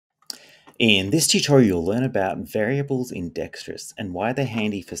In this tutorial, you'll learn about variables in Dextrous and why they're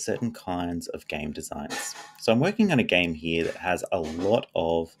handy for certain kinds of game designs. So I'm working on a game here that has a lot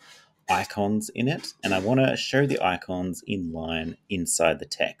of icons in it, and I want to show the icons in line inside the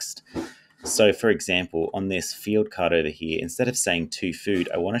text. So for example, on this field card over here, instead of saying to food,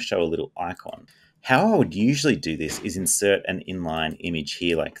 I want to show a little icon. How I would usually do this is insert an inline image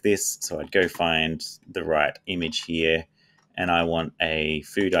here like this. So I'd go find the right image here, and I want a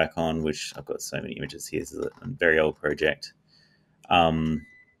food icon, which I've got so many images here. This is a very old project. I've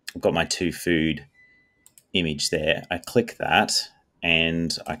got my to food image there. I click that,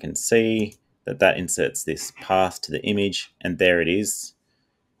 and I can see that that inserts this path to the image, and there it is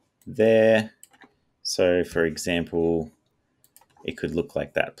there. So for example, it could look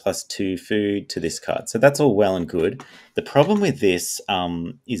like that, plus to food to this card. So that's all well and good. The problem with this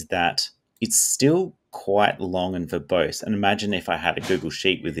is that it's still quite long and verbose. And imagine if I had a Google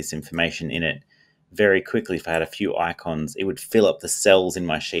Sheet with this information in it, very quickly, if I had a few icons, it would fill up the cells in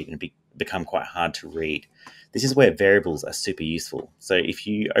my sheet and become quite hard to read. This is where variables are super useful. So if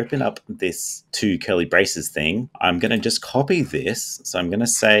you open up this two curly braces thing, I'm going to just copy this. So I'm going to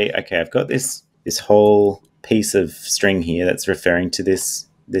say, okay, I've got this whole piece of string here that's referring to this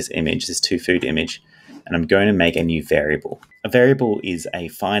image, this to food image, and I'm going to make a new variable. A variable is a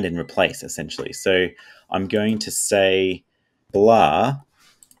find and replace, essentially. So I'm going to say blah,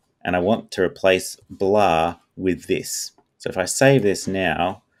 and I want to replace blah with this. So if I save this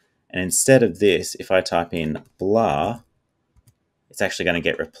now, and instead of this, if I type in blah, it's actually going to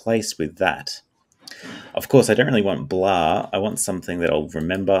get replaced with that. Of course, I don't really want blah. I want something that I'll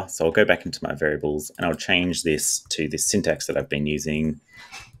remember. So I'll go back into my variables and I'll change this to this syntax that I've been using.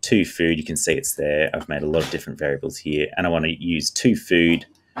 To food, you can see it's there. I've made a lot of different variables here, and I want to use to food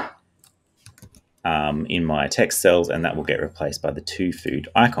in my text cells, and that will get replaced by the to food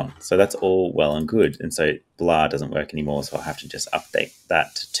icon. So that's all well and good. And so blah doesn't work anymore, so I'll have to just update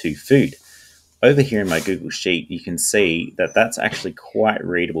that to food. Over here in my Google Sheet, you can see that that's actually quite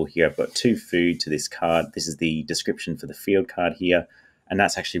readable here. I've got to food to this card. This is the description for the field card here, and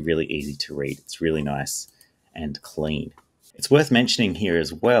that's actually really easy to read. It's really nice and clean. It's worth mentioning here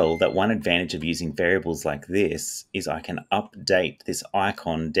as well that one advantage of using variables like this is I can update this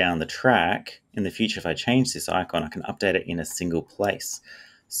icon down the track. In the future, if I change this icon, I can update it in a single place.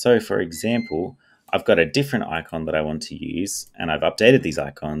 So for example, I've got a different icon that I want to use, and I've updated these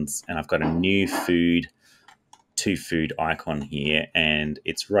icons, and I've got a new food to food icon here, and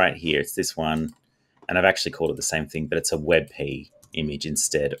it's right here. It's this one, and I've actually called it the same thing, but it's a WebP image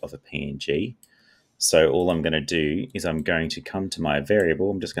instead of a PNG. So all I'm going to do is I'm going to come to my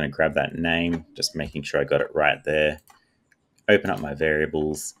variable. I'm just going to grab that name, just making sure I got it right there. Open up my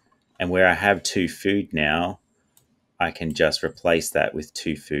variables, and where I have to food now, I can just replace that with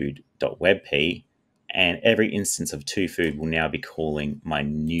tofood.webp. And every instance of to food will now be calling my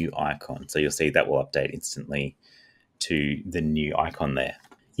new icon. So you'll see that will update instantly to the new icon there.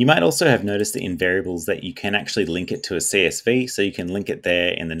 You might also have noticed that in variables that you can actually link it to a CSV. So you can link it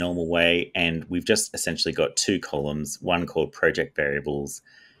there in the normal way. And we've just essentially got two columns, one called project variables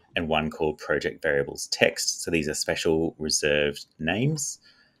and one called project variables text. So these are special reserved names.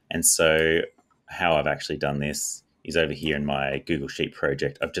 And so how I've actually done this is over here in my Google Sheet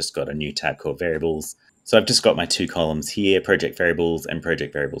project. I've just got a new tab called variables. So I've just got my two columns here, project variables and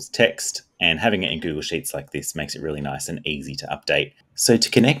project variables text, and having it in Google Sheets like this makes it really nice and easy to update. So to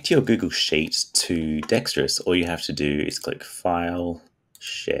connect your Google Sheet to Dextrous, all you have to do is click File,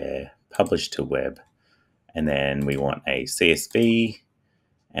 Share, Publish to Web, and then we want a CSV,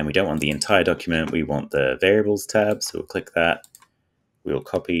 and we don't want the entire document, we want the variables tab, so we'll click that. We'll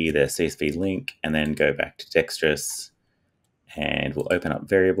copy the CSV link and then go back to Dextrous, and we'll open up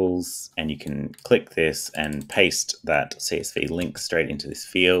variables, and you can click this and paste that CSV link straight into this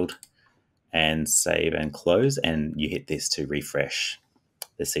field and save and close, and you hit this to refresh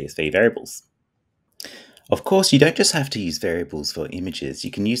the CSV variables. Of course, you don't just have to use variables for images,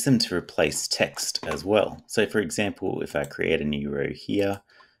 you can use them to replace text as well. So for example, if I create a new row here,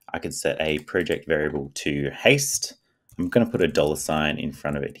 I could set a project variable to haste. I'm going to put a $sign in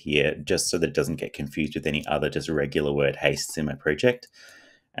front of it here just so that it doesn't get confused with any other just regular word hastes in my project.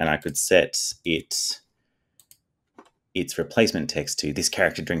 And I could set its replacement text to this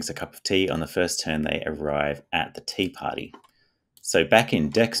character drinks a cup of tea on the first turn they arrive at the tea party. So back in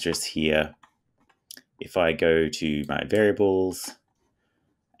Dextrous here, if I go to my variables,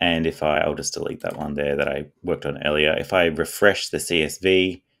 and if I'll just delete that one there that I worked on earlier. If I refresh the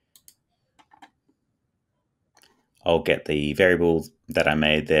CSV, I'll get the variable that I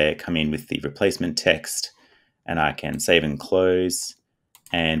made there come in with the replacement text, and I can save and close,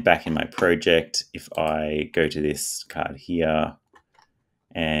 And back in my project, if I go to this card here,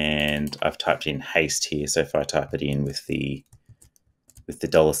 and I've typed in haste here, so if I type it in with the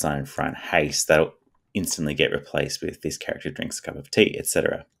 $ in front, haste, that'll instantly get replaced with this character drinks a cup of tea,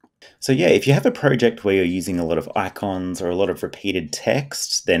 etc. So yeah, if you have a project where you're using a lot of icons or a lot of repeated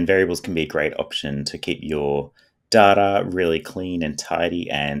text, then variables can be a great option to keep your data really clean and tidy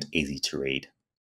and easy to read.